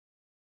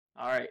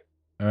All right.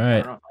 All right.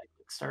 I don't know if I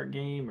click start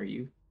game or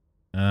you.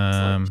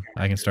 I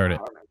can start it.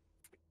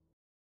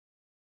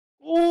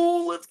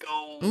 Oh, let's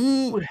go.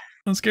 Ooh,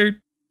 I'm scared.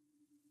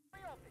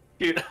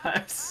 Dude,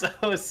 I'm so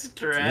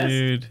stressed.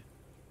 Dude,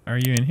 are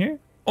you in here?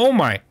 Oh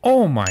my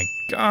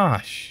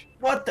gosh.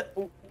 What the?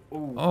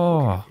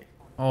 Oh,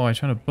 oh, I'm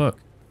trying to book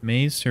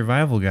Maze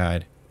Survival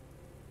Guide.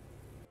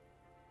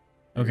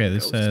 Okay,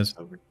 this says,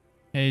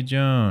 "Hey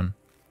Joan."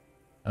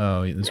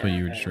 Oh, this is what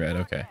you just read.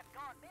 Okay.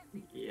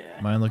 Yeah.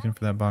 Mind looking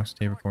for that box of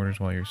tape recorders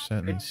while you're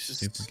setting these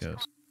stupid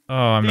ghosts. Oh,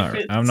 I'm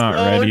not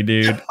ready,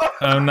 dude.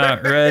 I'm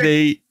not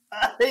ready.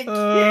 I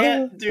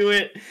can't do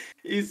it.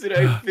 He said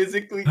I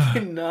physically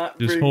cannot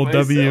Just bring hold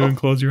myself. W and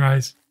close your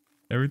eyes.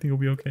 Everything will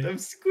be okay. I'm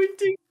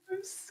squinting.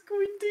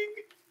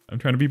 I'm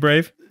trying to be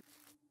brave.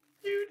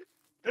 Dude.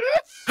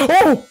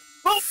 Oh!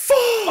 Fuck!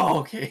 Oh,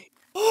 okay.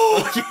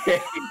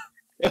 Okay.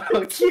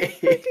 Okay.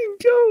 Freaking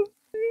ghost,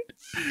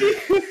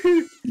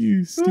 dude.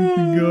 You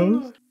stupid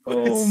ghost.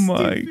 Oh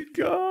my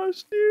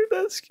gosh, dude.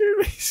 That scared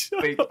me so.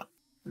 Wait,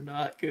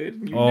 not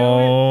good. You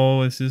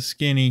know it. This is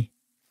skinny.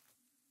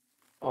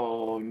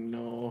 Oh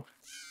no.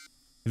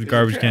 There's a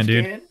garbage can,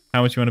 dude.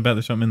 How much you want to bet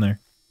there's something in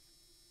there?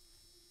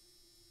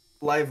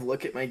 Live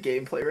look at my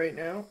gameplay right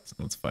now.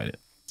 Let's fight it.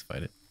 Let's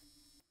fight it.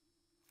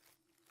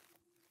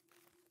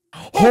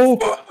 Oh!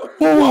 What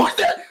was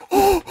that?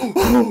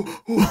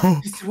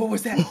 What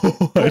was that? What was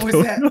that? I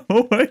don't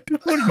know. I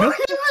don't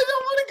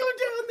want to go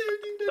down there,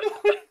 dude. I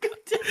don't want to go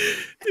down.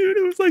 Dude,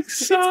 it was like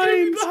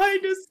signs.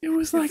 Behind us. It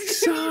was like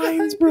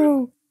signs,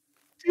 bro.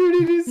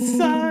 Dude, it is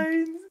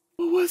signs.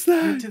 What was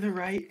that? To the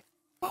right.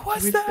 What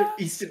was that?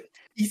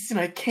 Easton,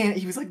 I can't.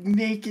 He was like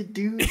naked,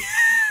 dude. It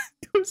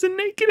was a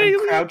naked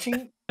alien.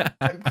 Crouching.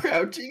 I'm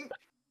crouching.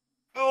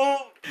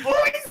 Oh,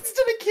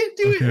 Easton, I can't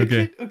do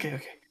it. Okay.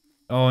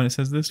 Oh, and it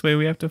says this way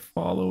we have to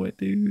follow it,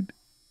 dude.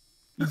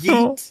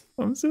 Yeet.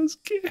 Oh, I'm so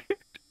scared.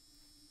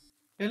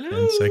 Hello.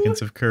 10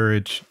 seconds of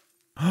courage.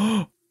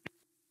 Oh,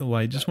 the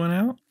light just went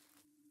out?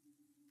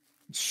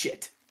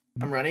 Shit.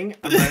 I'm running.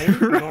 I'm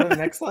going to the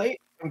next light.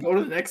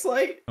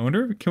 I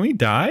wonder, can we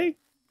die?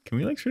 Can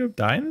we like straight up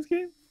die in this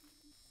game?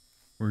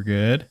 We're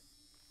good.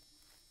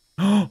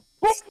 Oh!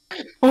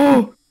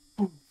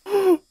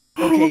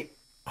 Okay.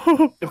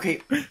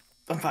 Okay.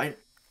 I'm fine.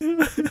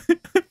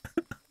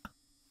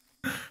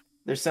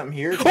 There's something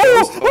here. It's a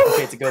ghost. Oh,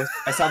 okay, it's a ghost.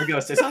 I saw the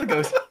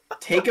ghost.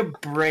 Take a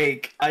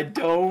break. I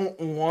don't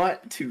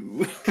want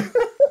to.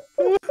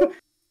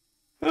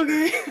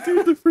 Okay.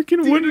 Dude, the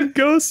freaking wooden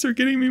ghosts are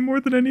getting me more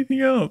than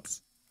anything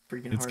else.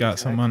 It's got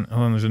someone.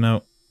 Hold on, there's a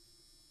note.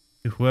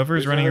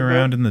 Whoever's running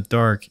around in the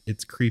dark,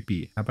 it's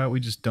creepy. How about we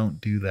just don't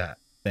do that?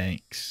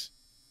 Thanks.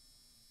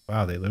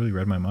 Wow, they literally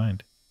read my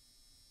mind.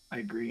 I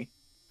agree.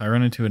 I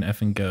run into an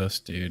effing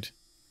ghost, dude.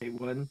 Okay,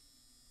 1,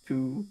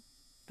 2,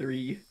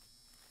 3.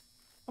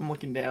 I'm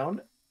looking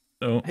down.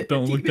 Don't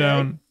look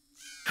down.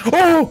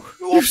 Oh!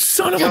 You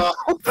son of a...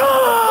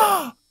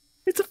 Ah!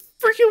 It's a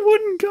freaking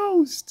wooden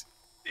ghost!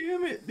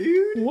 Damn it,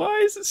 dude. Why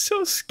is it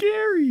so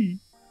scary?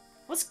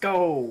 Let's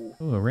go.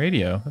 Oh, a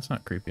radio. That's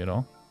not creepy at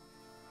all.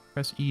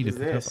 Press E to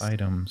pick up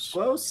items.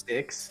 Glow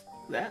sticks.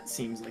 That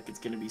seems like it's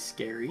gonna be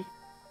scary.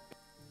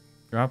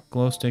 Drop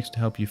glow sticks to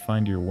help you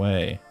find your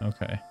way.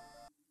 Okay.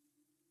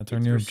 That's our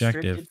new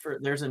objective.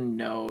 There's a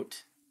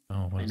note.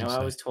 Oh, what does it say?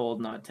 I was told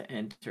not to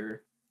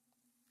enter.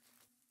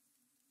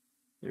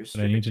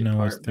 But I need to know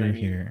what's through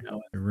here.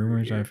 The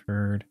rumors I've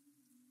heard,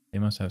 they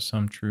must have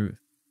some truth.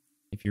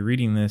 If you're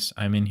reading this,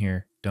 I'm in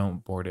here.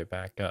 Don't board it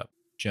back up.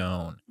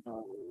 Joan.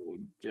 Oh,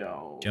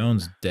 Joan.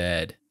 Joan's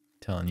dead.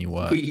 Telling you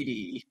what.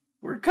 Sweetie,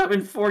 we're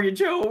coming for you,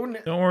 Joan.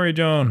 Don't worry,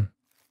 Joan.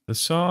 The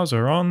saws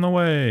are on the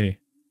way.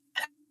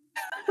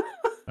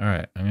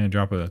 Alright, I'm going to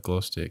drop a glow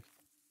stick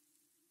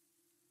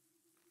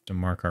to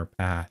mark our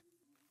path.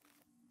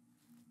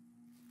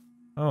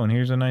 Oh, and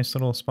here's a nice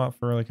little spot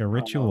for like a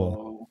ritual.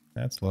 Oh.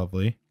 That's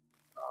lovely.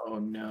 Oh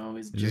no,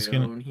 is this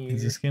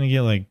gonna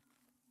get like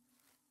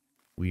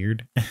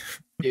weird?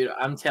 Dude,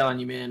 I'm telling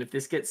you, man, if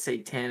this gets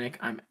satanic,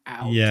 I'm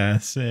out. Yeah,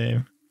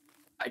 same.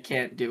 I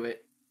can't do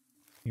it.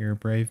 You're a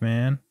brave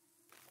man.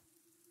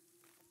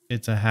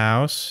 It's a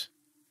house.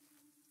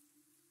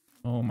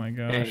 Oh my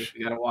gosh. Hey,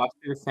 we gotta walk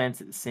through the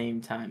fence at the same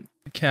time.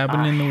 A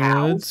cabin in the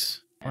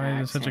woods? Why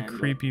is it such a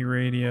creepy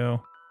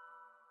radio?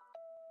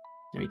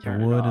 The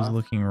wood is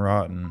looking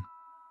rotten.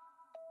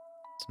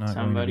 It's not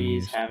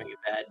Somebody's having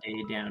a bad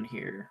day down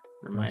here.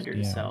 Reminder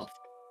to self.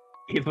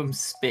 Give them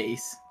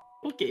space.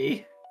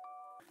 Okay.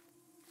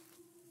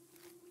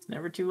 It's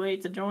never too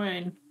late to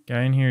join.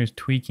 Guy in here is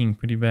tweaking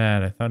pretty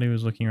bad. I thought he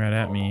was looking right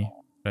at me,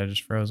 but I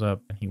just froze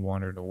up and he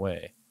wandered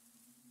away.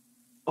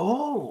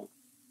 Oh.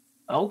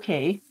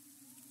 Okay.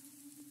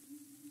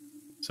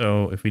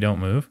 So if we don't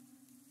move?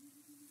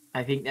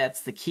 I think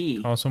that's the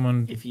key. Call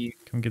someone. If you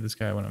come get this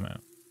guy when I'm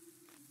out.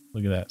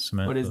 Look at that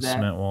cement. What is that?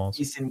 Cement walls.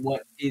 Easton,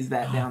 what is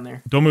that down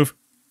there? Don't move.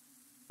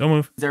 Don't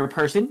move. Is there a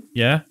person?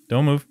 Yeah,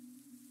 don't move.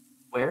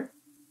 Where?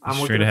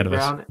 I'm straight ahead of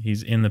us.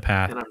 He's in the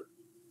path.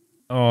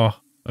 Oh,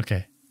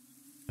 okay.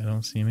 I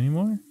don't see him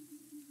anymore.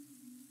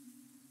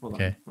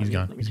 Okay, he's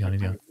gone. He's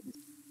gone.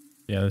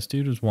 Yeah, this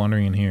dude was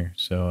wandering in here.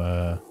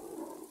 So,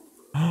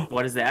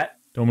 What is that?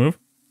 Don't move.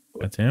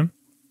 That's him.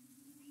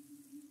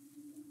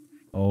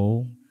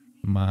 Oh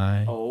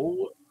my.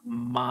 Oh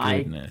my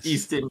goodness.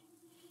 Easton.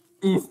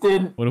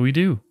 What do we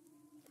do?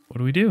 What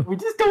do we do? We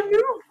just don't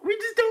move. We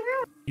just don't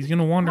move. He's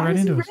gonna wander right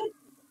into us.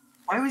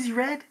 Why was he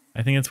red?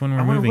 I think it's when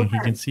we're moving. He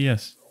can see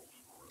us.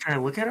 Trying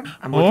to look at him?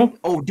 I'm looking.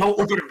 Oh, don't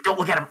look at him. Don't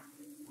look at him.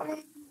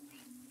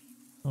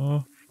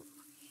 Oh.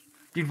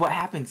 Dude, what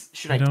happens?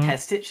 Should I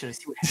test it? Should I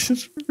see what happens?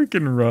 Just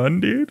freaking run,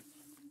 dude.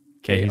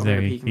 Okay, he's there.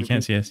 He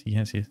can't see us. He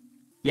can't see us.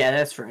 Yeah,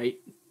 that's right.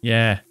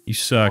 Yeah, you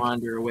suck.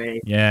 Wander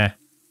away. Yeah.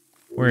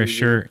 Wear a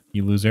shirt,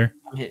 you loser.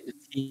 I'm hitting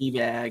a tea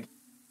bag.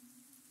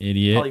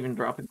 Idiot. I'll even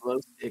drop a glow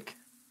stick.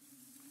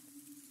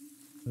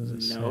 What does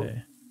it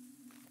say?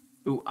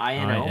 Ooh,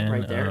 INO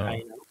right there.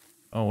 INO.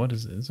 Oh, what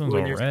is it? This one's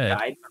all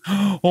red.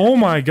 Oh oh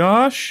my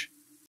gosh.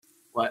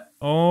 What?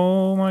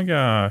 Oh my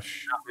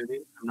gosh.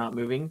 I'm not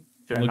moving.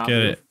 Should Look I not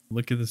at move? it.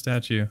 Look at the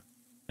statue.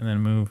 And then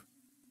move.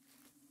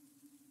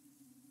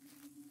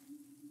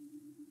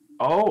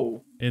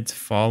 Oh. It's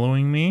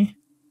following me?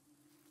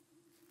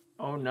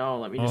 Oh no,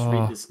 let me just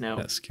read this note.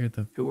 That scared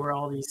the Who are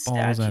all these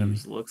balls out of me.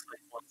 statues? Looks like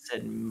one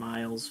said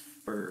Miles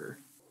Fur.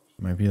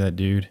 Might be that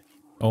dude.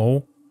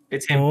 Oh.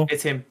 It's him. Oh.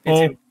 It's him. It's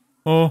him.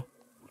 Oh.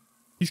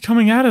 He's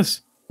coming at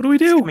us. What do we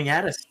do? He's coming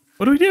at us.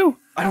 What do we do?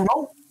 I don't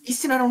know.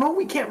 Easton, I don't know.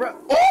 We can't run.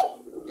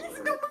 Oh!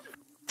 Easton, don't move.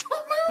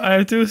 I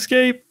have to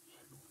escape.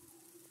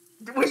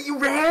 Wait, you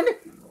ran?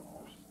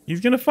 He's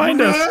gonna find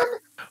us.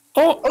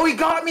 Oh! Oh, he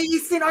got me,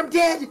 Easton. I'm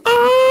dead.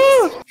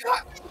 Oh!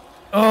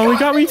 Oh, he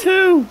got me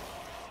too.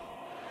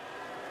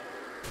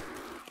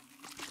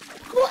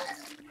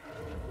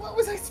 What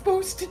was I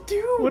supposed to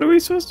do? What are we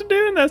supposed to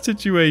do in that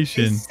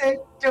situation? He said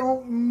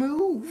don't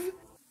move.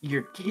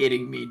 You're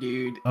kidding me,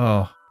 dude.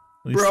 Oh, at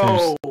least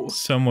Bro. there's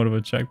somewhat of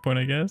a checkpoint,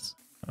 I guess.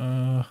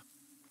 Ooh,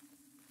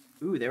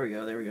 there we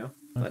go. There we go.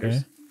 Okay.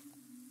 Letters.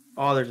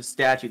 Oh, there's a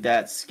statue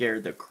that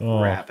scared the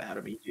crap out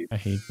of me, dude. I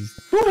hate these.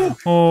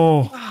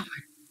 Oh,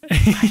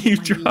 you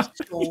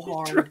dropped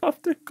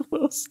a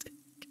glow stick.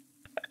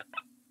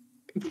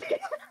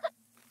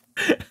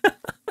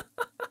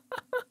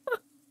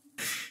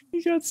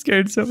 He got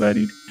scared so bad.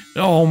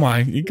 Oh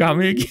my! He got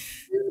me again.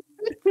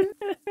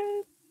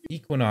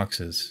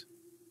 Equinoxes.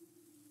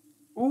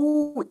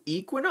 Ooh,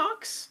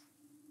 equinox?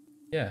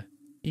 Yeah,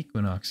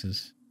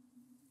 equinoxes.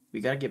 We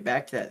gotta get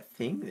back to that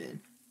thing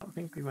then. I don't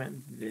think we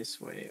went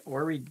this way.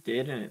 Or we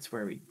did and it's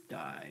where we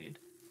died.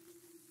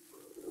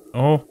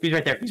 Oh. He's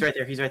right there. He's right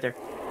there. He's right there.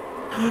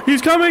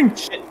 He's coming!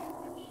 Shit.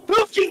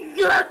 Oh, shit.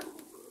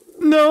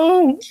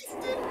 No!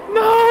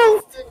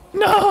 No!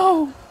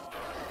 No!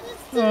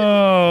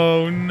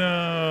 Oh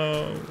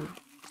no!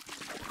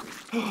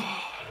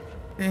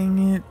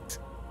 Dang it.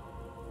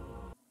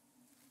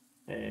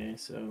 Okay,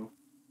 so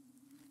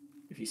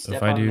if you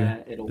step on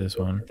that, it'll this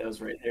one. Those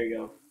right there you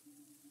go.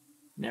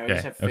 Now we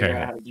just have to figure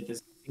out how to get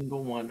this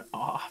single one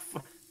off.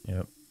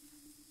 Yep.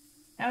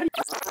 How do you...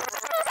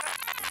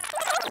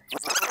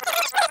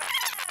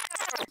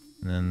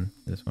 And then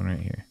this one right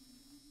here.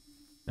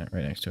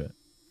 Right next to it.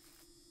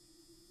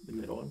 The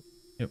middle one.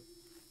 Yep.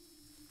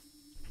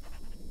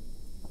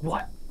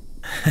 What?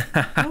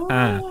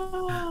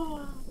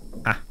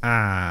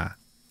 Ha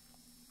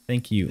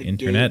Thank you,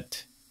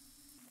 internet.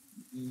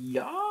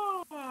 Yes.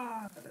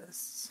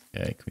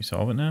 Okay, can we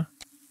solve it now?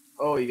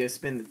 Oh, you guys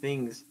spin the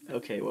things.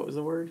 Okay, what was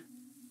the word?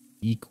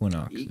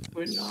 Equinoxes.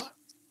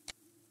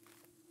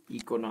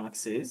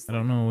 Equinoxes. I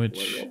don't know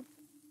which.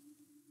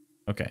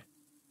 Okay,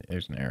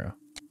 there's an arrow.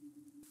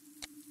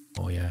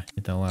 Oh yeah,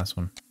 hit that last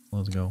one.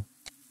 Let's go.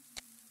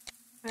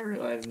 I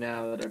realize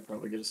now that I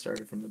probably could have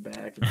started from the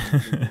back.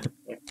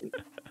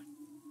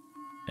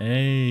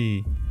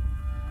 Hey.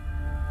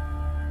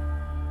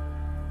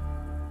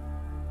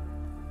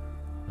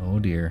 Oh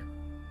dear.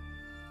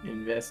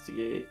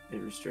 Investigate the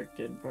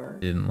restricted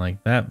part. Didn't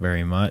like that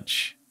very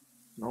much.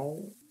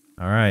 No.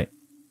 Alright.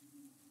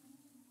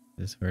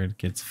 This where it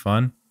gets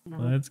fun. No.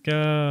 Let's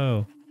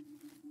go.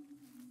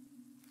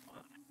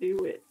 Do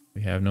it.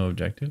 We have no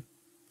objective.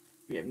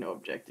 We have no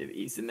objective,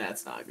 Ethan.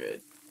 That's not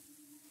good.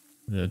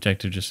 The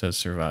objective just says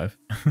survive.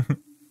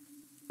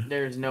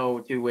 There's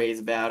no two ways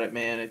about it,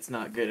 man. It's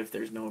not good if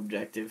there's no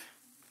objective.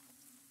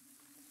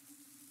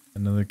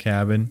 Another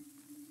cabin.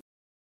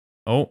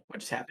 Oh. What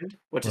just happened?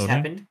 What just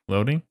happened?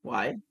 Loading?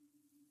 Why?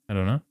 I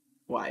don't know.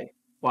 Why?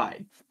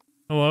 Why?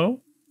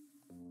 Hello?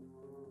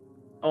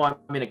 Oh, I'm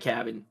in a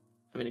cabin.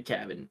 I'm in a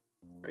cabin.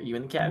 Are you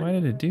in the cabin? Why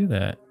did it do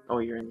that? Oh,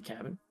 you're in the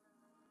cabin?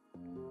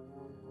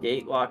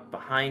 Gate locked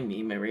behind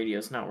me. My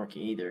radio's not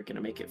working either.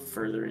 Gonna make it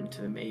further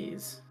into the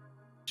maze.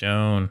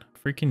 Joan.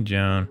 Freaking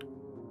Joan.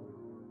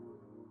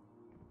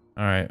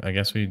 Alright, I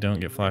guess we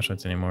don't get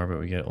flashlights anymore, but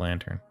we get a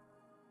lantern.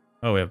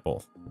 Oh, we have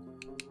both.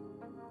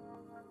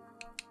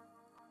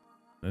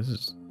 This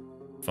is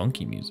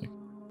funky music.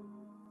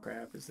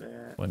 Crap is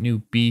that? What new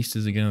beast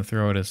is it gonna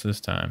throw at us this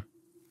time?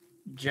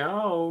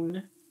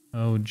 Joan.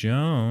 Oh,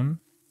 Joan.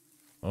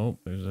 Oh,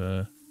 there's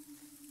a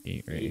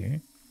gate right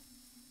here.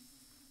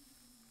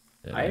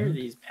 Why are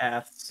these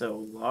paths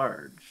so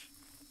large?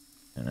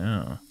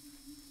 Oh.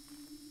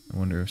 I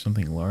wonder if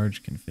something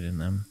large can fit in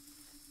them.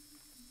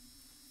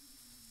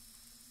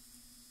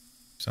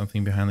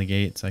 Something behind the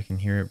gates. I can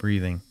hear it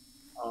breathing.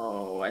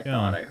 Oh, I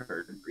thought I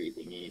heard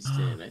breathing,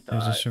 Easton. I thought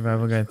There's a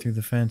survival guide through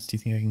the fence. Do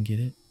you think I can get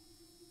it?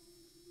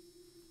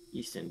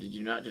 Easton, did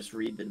you not just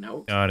read the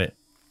note? Got it.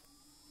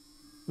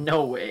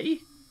 No way.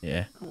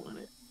 Yeah. I want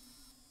it.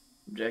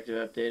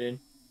 Objective updated.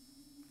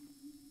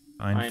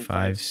 Find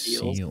 5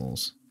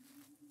 seals.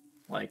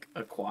 Like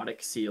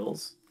aquatic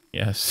seals.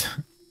 Yes.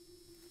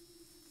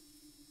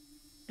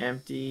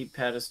 Empty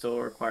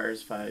pedestal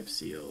requires 5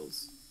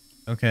 seals.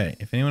 Okay,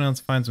 if anyone else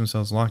finds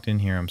themselves locked in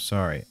here, I'm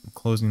sorry. I'm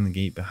closing the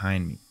gate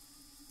behind me.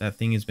 That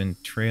thing has been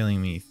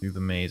trailing me through the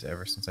maze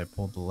ever since I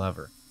pulled the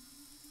lever.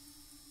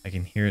 I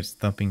can hear its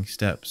thumping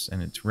steps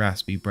and its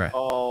raspy breath.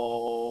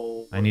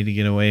 Oh. I need to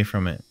get away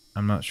from it.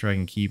 I'm not sure I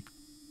can keep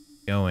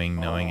going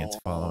knowing it's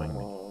following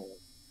me.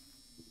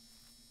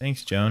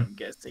 Thanks, Joan. I'm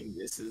guessing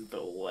this is the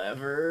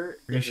lever.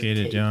 Appreciate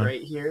it, Joan.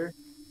 Right here.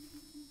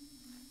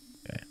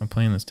 Okay, I'm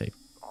playing this tape.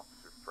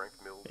 Officer Frank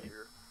Mills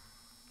here.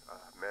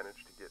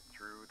 Managed to get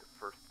through the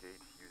first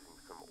gate using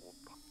some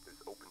this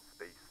open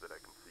space that I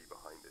can see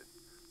behind it,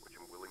 which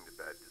I'm willing to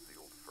bet is the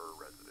old fur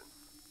residence.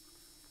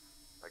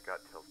 My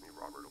gut tells me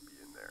Robert will be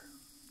in there.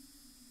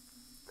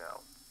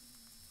 Now,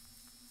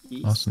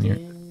 Austin, here.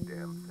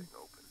 damn thing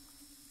open.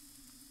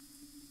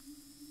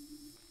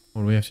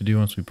 What do we have to do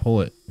once we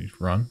pull it? We just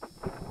run?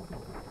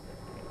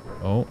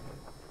 Oh.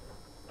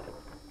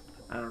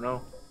 I don't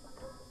know.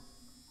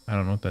 I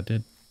don't know what that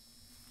did.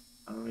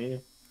 I don't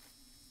either.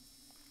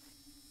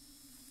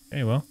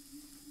 Okay, well.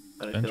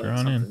 But Venture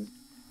on in.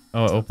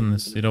 Oh, it opened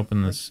this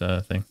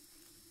thing.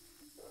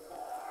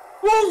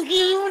 Whoa,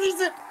 what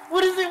is it?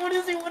 What is it? What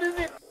is it? What is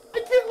it? I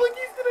can't look,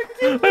 Easton, I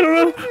can't look.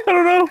 I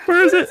don't know.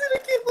 Where is it? I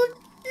can't look.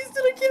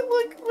 Easton, I can't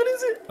look. What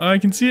is it? Oh, I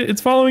can see it.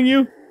 It's following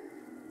you.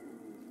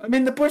 I'm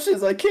in the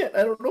bushes. I can't.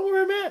 I don't know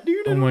where I'm at,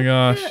 dude. Oh my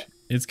gosh.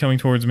 It's coming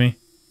towards me.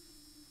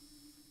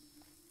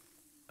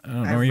 I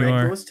don't know where you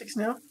are. Glow sticks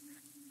now?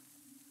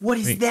 What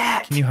is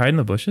that? Can you hide in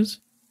the bushes?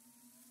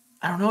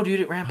 I don't know, dude.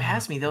 It ran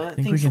past me, though. That I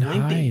think we thing's can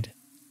limping. hide.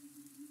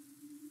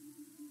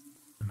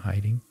 I'm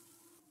hiding.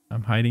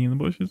 I'm hiding in the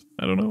bushes.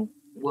 I don't know.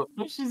 What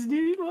bushes,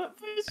 dude? What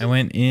bushes? I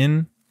went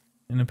in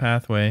a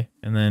pathway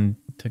and then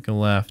took a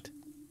left.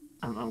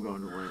 I'm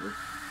going to wherever.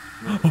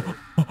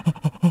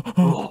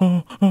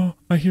 Oh,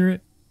 I hear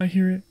it. I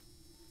hear it.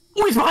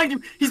 Oh, he's behind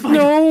you. He's behind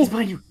you. He's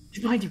behind you.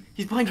 He's behind you.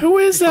 He's behind you. Who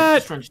is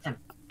that? Just run.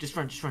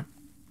 Just run.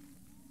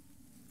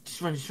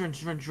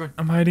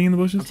 I'm hiding in the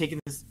bushes. I'm taking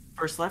this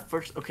first left.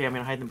 First. Okay, I'm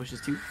going to hide in the bushes,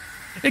 too.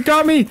 It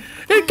got me.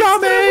 It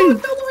got me. I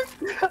walked all the way.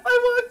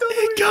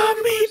 It got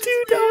me,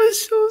 dude. That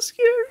was so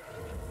scary.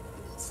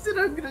 Easton,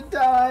 I'm going to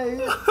die.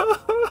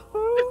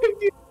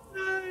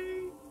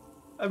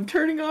 I'm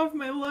turning off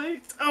my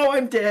lights. Oh,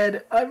 I'm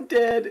dead. I'm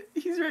dead.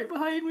 He's right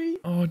behind me.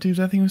 Oh, dude,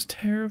 that thing was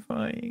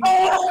terrifying.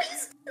 Oh,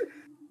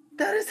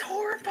 that is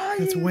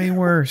horrifying. It's way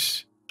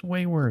worse. It's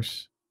way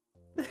worse.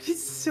 That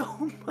is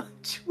so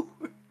much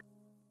worse.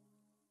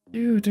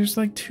 Dude, there's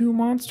like 2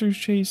 monsters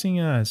chasing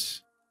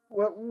us.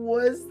 What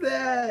was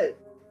that?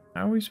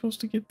 How are we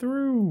supposed to get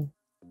through?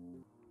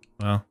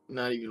 Well,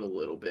 not even a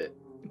little bit.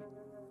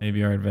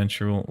 Maybe our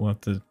adventure we'll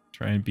have to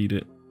try and beat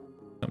it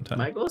sometime.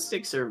 My glow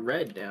sticks are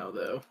red now,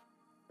 though.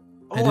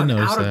 I didn't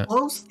notice out that. Of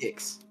glow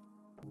sticks.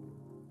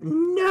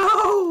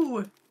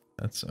 No.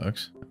 That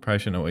sucks. I probably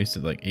shouldn't have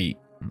wasted like 8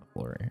 on the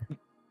floor right here.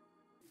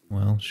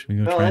 Well, should we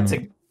go try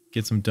and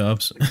get some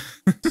dubs?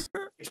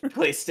 Good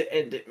place to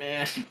end it,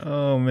 man.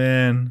 Oh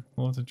man,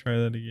 we'll have to try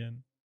that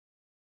again.